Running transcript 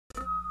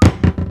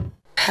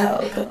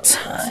Pelpa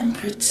time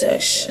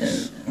protection.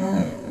 This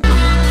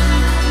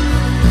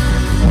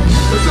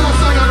is a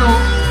song I know.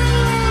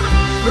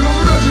 We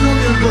don't know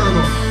me in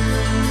Burma.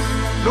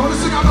 The only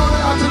thing I know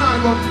they are tonight,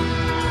 but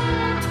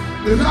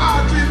if your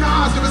heart clean, the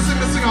heart's gonna sing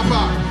the sing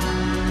apart.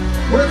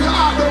 But if your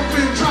heart don't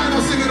clean, try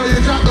not singing or you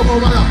drop them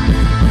over there.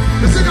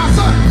 The singer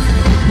said,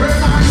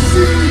 when I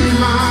see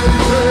my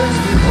friends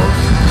before,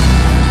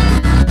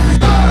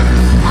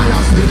 I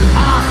am still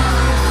hard.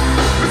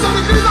 It's on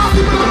the clean out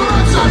people on the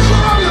right side, show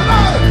them your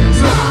life.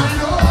 So I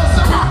know,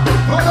 say what,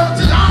 hold on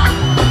to your heart.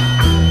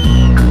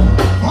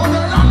 Hold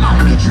on your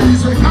life, the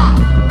trees will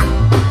come,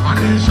 and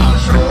they shall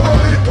show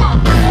it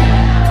what.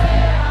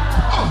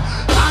 Oh,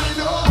 I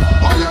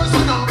know, oh yes,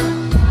 you know.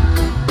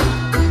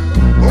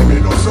 Oh, me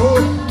no so.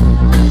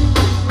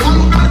 I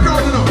look at the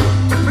crowd, you know.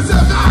 Me say,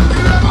 man,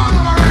 give them all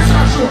over the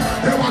research show.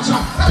 Hey, watch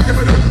out, hey, give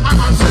me the, I'm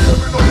on say, you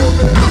know, you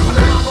know, I'm on the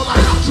go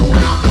like that show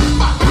now.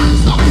 Bad man,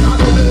 stop it, I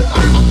know they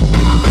like a fool.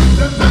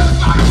 Them bells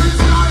like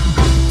crazy like.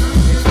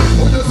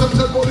 Oh, there's some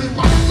dead body,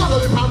 but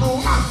suddenly, man, no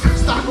man.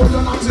 Stand with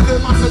your hands in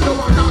them and say, you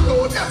want to go.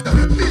 Yes,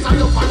 these are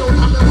your fire,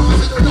 and them man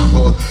say, you don't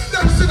go.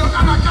 Them sit down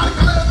and I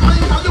calculate, and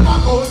you know you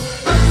want to go.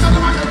 Them say,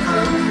 them are your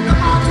friend,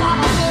 them are to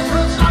have a soul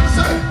friends, and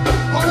say,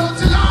 hold on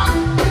to your hand.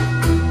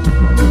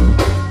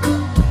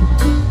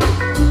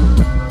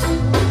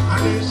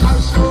 And they shall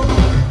show.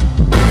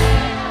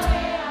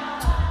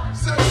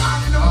 Say, I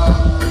know.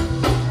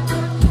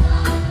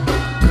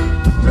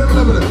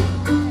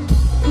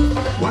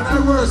 One of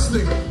the worst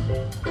things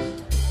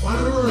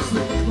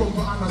you come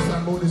to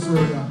understand about this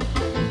world, yeah.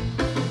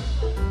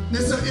 They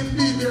say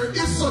indeed there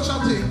is such a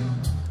thing.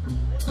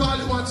 Call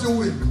it what you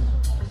will.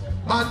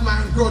 Bad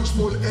mind,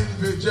 grudgeful,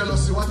 envy,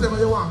 jealousy, whatever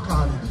you want to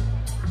call it.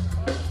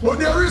 But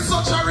there is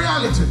such a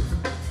reality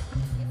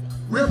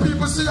where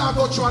people say I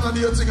go through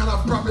another thing and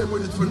have a problem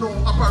with it for no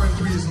apparent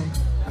reason.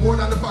 More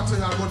than the fact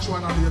that I go through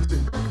another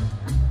thing.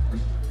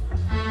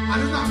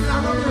 And it's not me,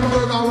 I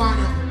remember I want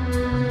you.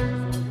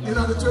 You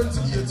know the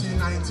 2018,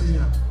 19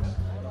 year.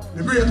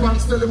 The great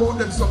ones tell about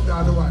them something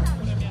otherwise.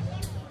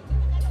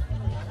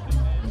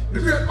 The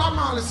great Bob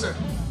Marley said,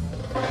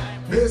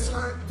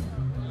 baseline,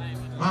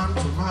 man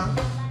to man,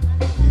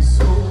 is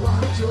so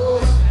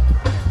unjust.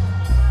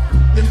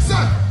 He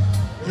said,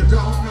 you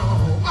don't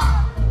know why.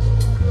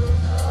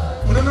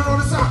 But you don't know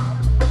the song.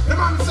 The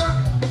man said,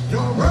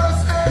 your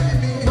worst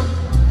enemy,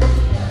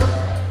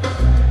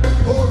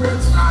 over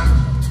its life,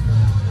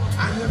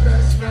 and your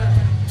best friend.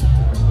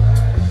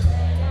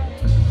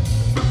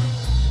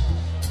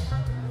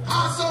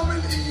 Also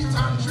will eat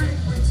and drink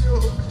with you.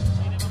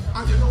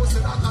 And you know say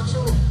that's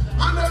true.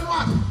 And then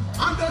what?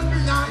 And then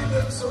behind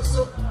them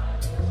so.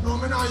 No,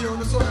 me not hear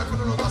the song, I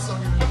couldn't know that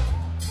song.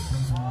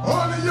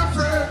 Only your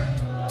friend.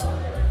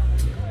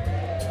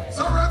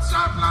 So red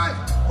stripe life.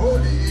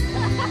 Holy.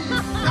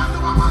 That's the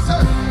mama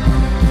said.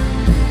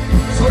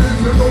 So if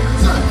you don't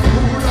say, who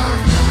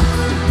like?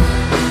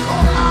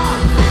 Oh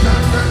Lord,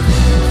 that friend.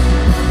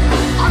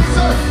 And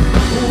say,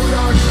 who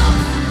like that?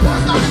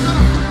 What's that in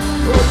there?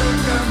 Don't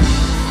make them.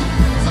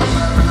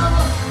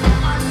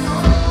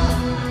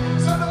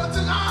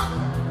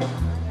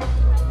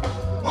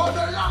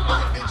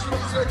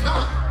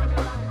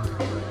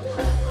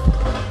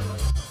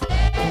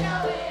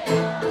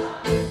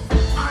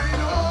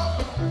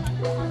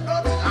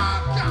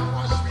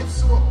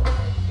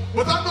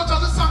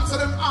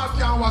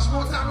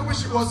 More time I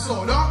wish it was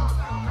so, no?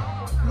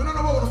 You don't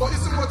know about it, but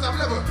it's more time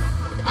level.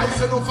 I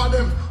said no for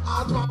them.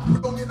 Hard to put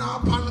down in a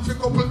pan for a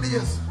couple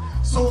days.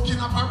 Soaking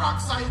up a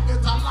rockside,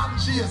 better land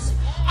chase.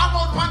 I'm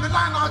out on the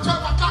line, I'll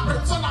drive a clap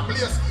and sun a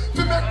blaze.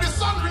 To make the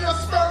sun rays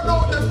burn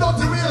out them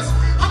dirty ways.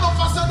 I know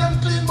for say them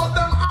clean, but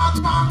them hard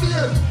man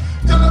made.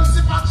 Tell them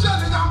sip a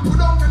jelly and put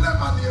down the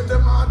lemonade.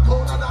 Them hard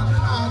powder than the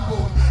hard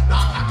bone.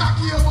 That a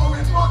cocky over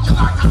with monkey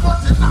like a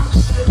button lamp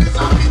shade. It's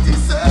a pity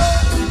say.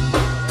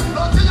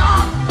 Nothing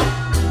hard.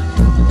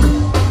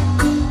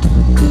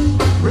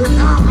 We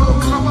can't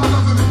blow trouble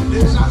of the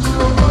nation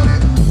show money.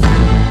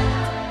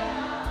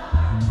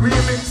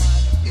 Remix,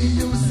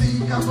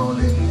 EUC,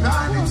 Gaboli,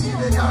 vanity,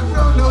 they got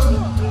no love.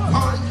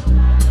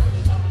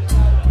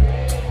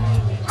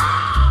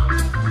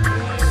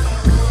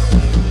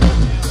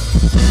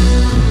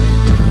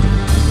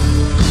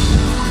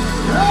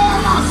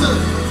 Yeah,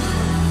 massive.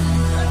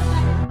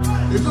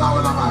 If I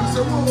were a man,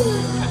 say, whoa.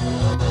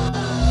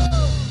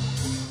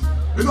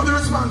 You know the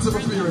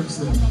responsible parents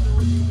there.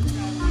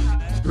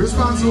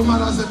 Responsible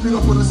mothers that pick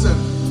up on themselves.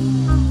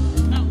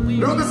 You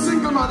know the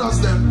single mothers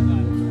them.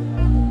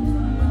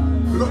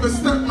 You know the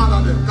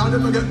stepmother them. Because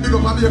them get big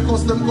up and they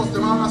cost them.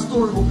 And a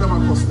storybook them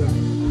and cost them.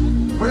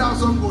 But you have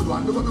some good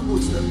one. Look at the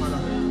good stepmother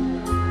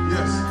them.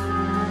 Yes.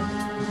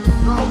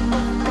 Now,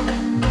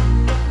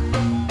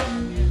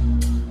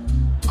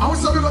 I would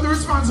say we got the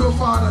responsible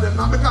father them.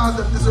 Not because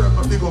they deserve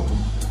a big up.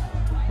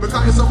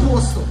 Because you're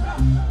supposed to. You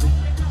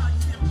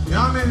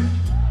know what I mean?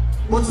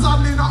 But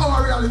sadly, in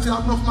our reality, I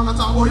have enough man to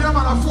talk about. Yeah,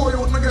 man, I 4 you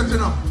wouldn't get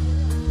enough.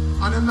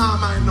 And them now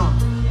mind none.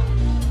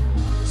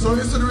 So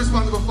you see the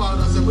responsible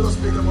fathers, and we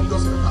just pick them up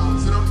just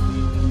because, you know?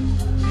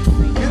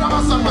 You know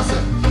what I'm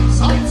saying?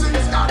 Some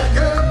things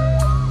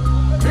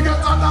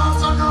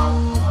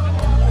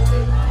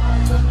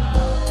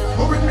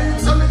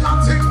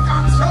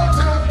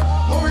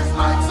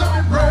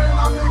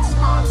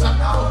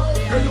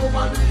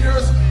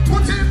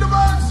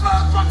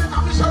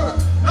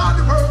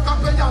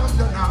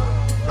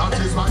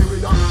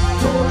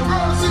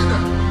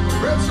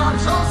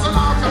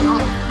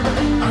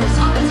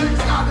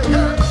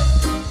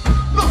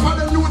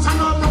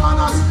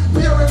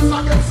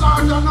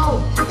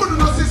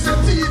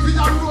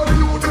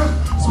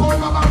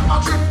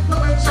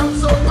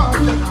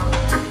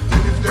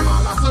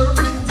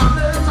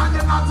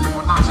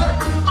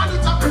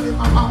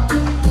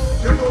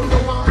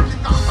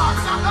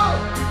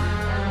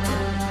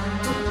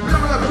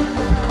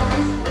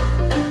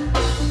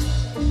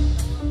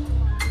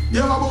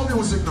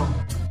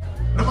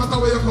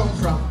come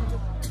from,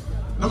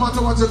 no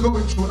matter what you're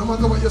going through, no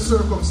matter what your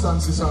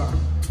circumstances are,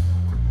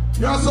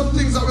 there are some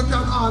things that we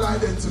can all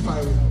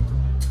identify with.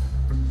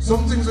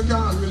 Some things we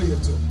can't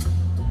relate to.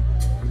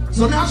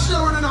 So me I share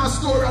with you our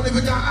story, and if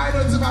you can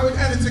identify with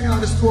anything in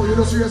the story, you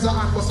just raise a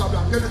hand, bust a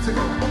blank, anything.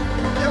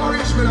 You ever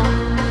reach me now?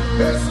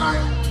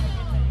 Baseline.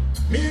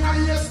 Me and I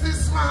yes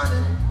this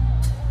morning.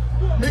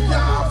 Me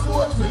can't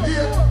afford to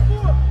late.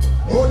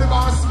 Oh, the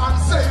boss man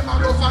say,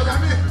 man, don't fire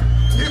me.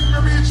 If me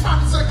reach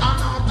 1 second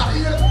after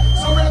 8,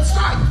 so let's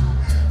try.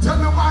 Tell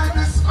me why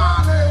this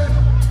morning,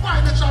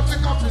 why the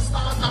traffic office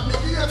start at me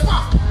gate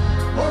back.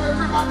 Oh,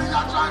 everybody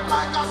a drive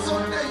like a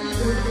Sunday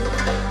evening.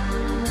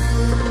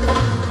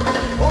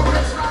 Oh,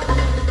 let's try.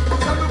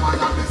 Tell me why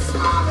I'm this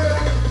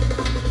morning.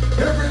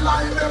 Every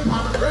line them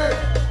on red.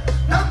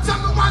 Them tell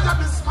me why I'm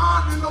this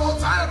morning, out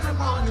every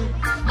morning.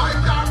 My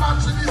car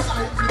battery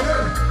decide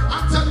today.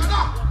 And tell me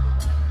now,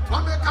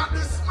 what make up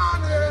this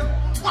morning?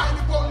 Why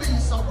the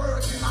police are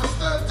working and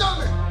still tell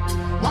me?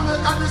 What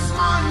make up this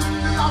morning?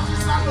 The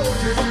officer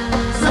notice.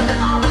 Saying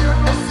now we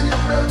have no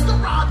seatbelt to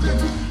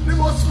rotting. The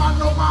most man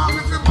no man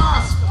with the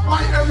mask.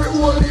 Why every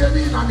old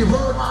lady in the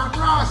world man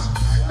cross?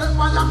 Then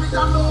why am I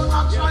alone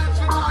and trying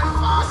to drive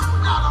fast?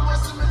 Now I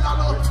must see me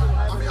alone.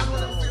 I mean I know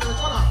them feel it,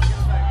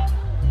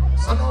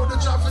 so now the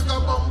traffic a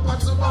bumper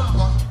to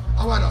bumper.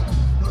 I want to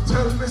don't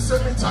tell me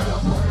say me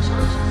tired from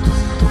church.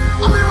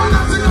 I mean when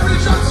I'm in a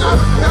relationship,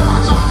 they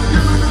watch out.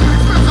 Give me the big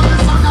face of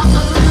this and that's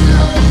a big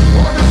deal.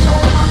 Oh, the show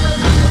man,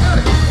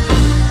 hey.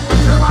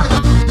 They watch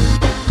out.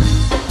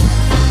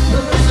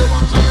 Let me say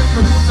watch out, make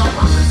me put up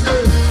on this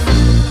game.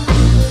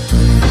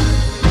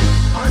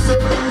 I say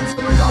me reach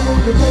me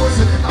about the boys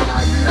and it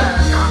like the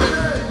air.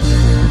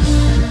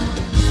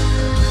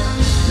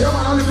 Yeah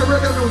man, I look at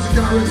reggae music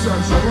in a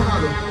restaurant, so what I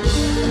do?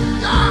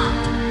 Yeah!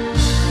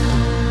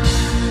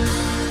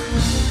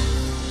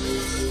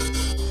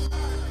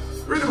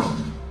 Read them out.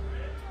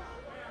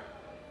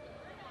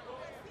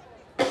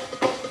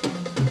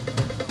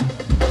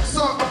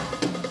 So,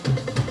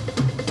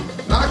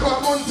 like what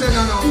mountain I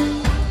know.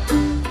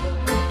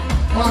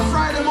 Or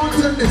Friday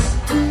mountain this.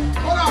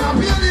 Hold on, I'm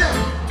here there.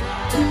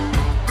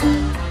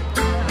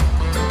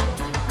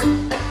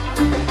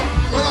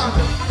 Hold on.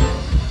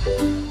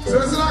 So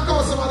it's like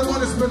how some of the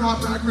money spent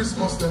after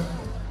Christmas then.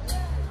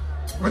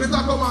 When it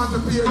come out to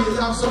pay you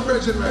have some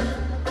brethren right?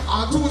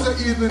 On Tuesday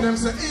evening them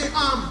say, hey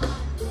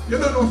you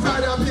don't know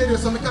Friday I pay you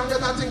so we can't get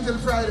that thing till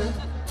Friday.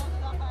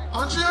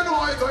 And you know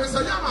how it goes, you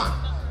say, yeah man.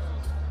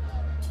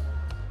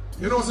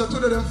 You know, so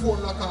today them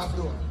phone lock off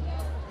door.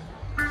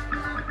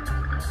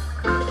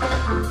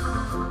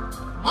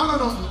 I don't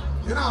know,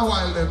 you know how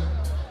wild them.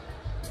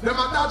 Them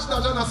a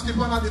dodge and a skip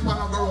and a dip and a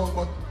go around,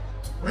 but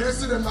when you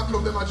see them that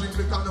club, them a drink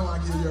liquor and they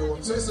want to give you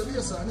one. So you say,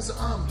 yes sir, and you say,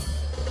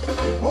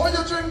 oh,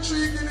 you drink 3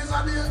 guineas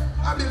a day,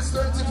 a bill's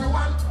 20 if you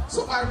want.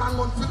 So I man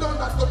month for done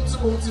that comes to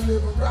about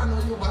 11 grand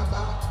on you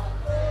baba.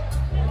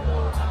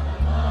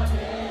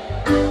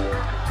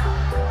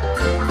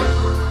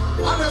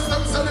 Honest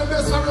them say the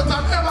best for your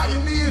time ever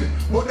in need.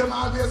 But them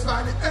always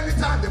find it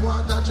anytime they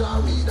want to draw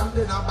weed and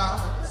then a bar.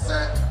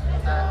 Say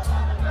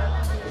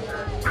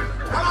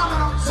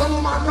some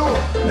woman know,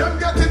 them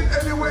get it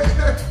anyway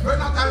there.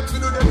 When I time to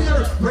do them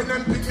here, when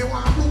them pick me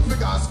one book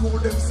figure school,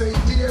 them say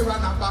dear and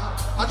a bar.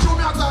 I threw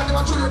me a time,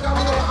 I threw you down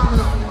with the hand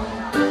now.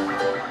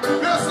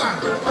 Yes, sir.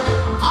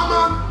 I'm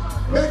on,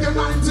 make you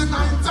 99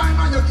 times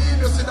and you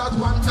give, you see that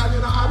one time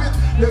you don't have it,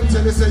 them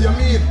tell you say you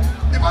mean.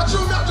 If I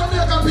threw me a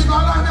Jamaican people,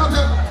 I line out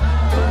them.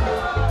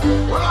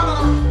 Well, I don't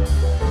know.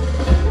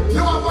 You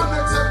have a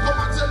next set, come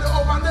and tell you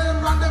over them,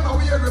 random away.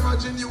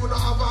 Imagine you don't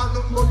have a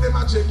number, but them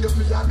a check you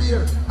for your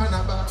beer and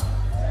a bar.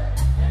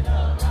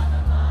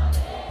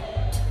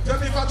 Tell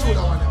me if I threw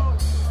that one.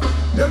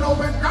 You know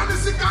when granny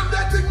sick and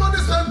dead, big money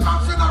spent on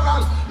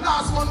funeral.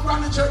 Last month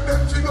granny check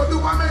them to go do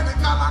a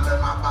medical and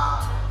them a bar.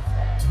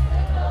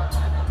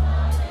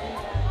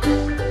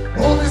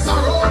 Oh, Mr.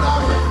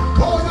 Roller,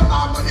 oh, you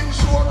have no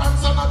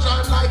insurance and a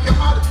drive like a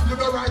mad. You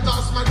go right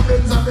off my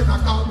Benz and then I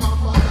call my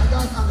father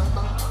God and a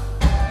bar.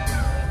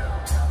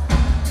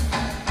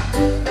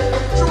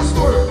 True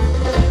story.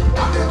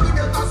 I'm able to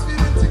get a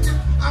speeding ticket.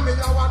 I mean,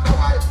 I wonder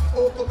why.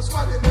 Oh, come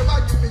squad, they never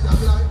give me a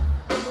line.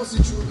 See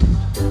true.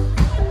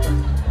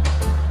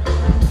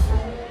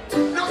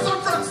 Now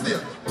some friends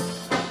there.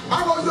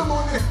 I want your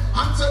money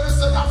until they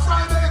say that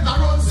Friday I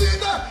don't see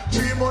them.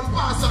 3 months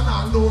pass and I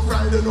know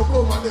Friday no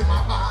come and them a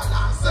ball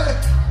and say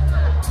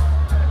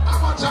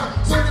I'm a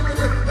chance. So give me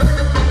the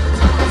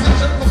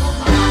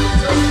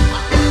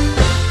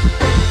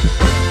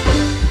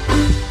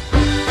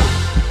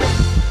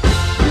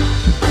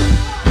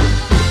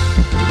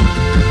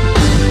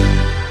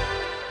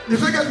if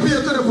you get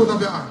paid to the foot of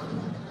your hand.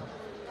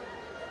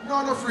 No,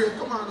 I'm not afraid.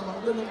 Come on,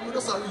 man.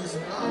 That's a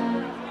reason.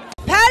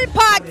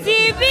 Pelpa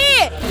TV.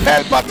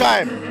 Pelpa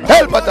time.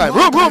 Pelpa time.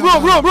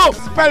 Room.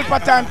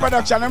 Pelpa time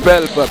production.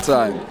 Pelpa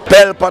time.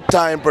 Pelpa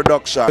time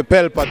production.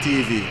 Pelpa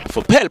TV.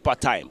 For Pelpa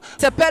time.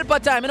 It's a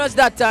Pelpa time, you know it's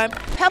that time.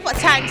 Pelpa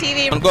time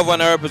TV. I'm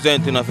governor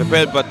representing of a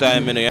Pelpa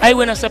time, you know. I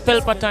when I say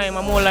Pelpa time,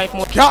 I'm more like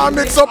more. Can't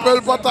mix up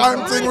Pelpa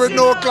time thing with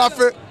no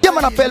coffee. Yeah,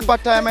 man, a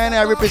Pelpa time, and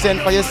I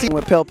represent for you. See,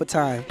 with Pelpa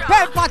time.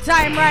 Pelpa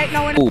time right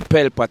now. Oh,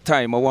 Pelpa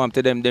time. I want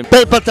to them.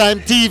 Pelpa time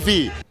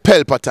TV.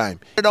 Pelpa time.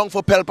 Down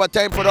for Pelpa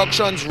time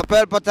productions.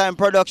 Pelpa time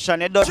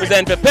production. It does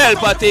Represent for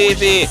Pelpa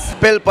TV.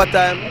 Pelpa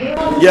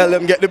time. Yeah, let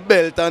them get the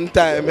belt on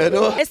time, you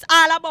know. It's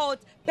all about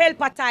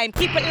Pelpa time.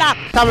 Keep it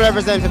locked. Time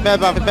represent for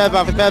Pelpa,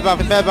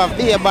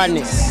 the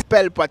badness.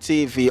 Pelpa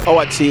TV,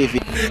 our TV.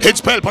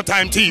 It's Pelpa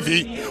time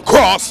TV.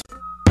 Cross.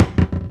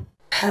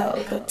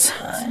 Pelpa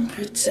time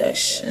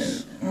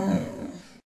protection.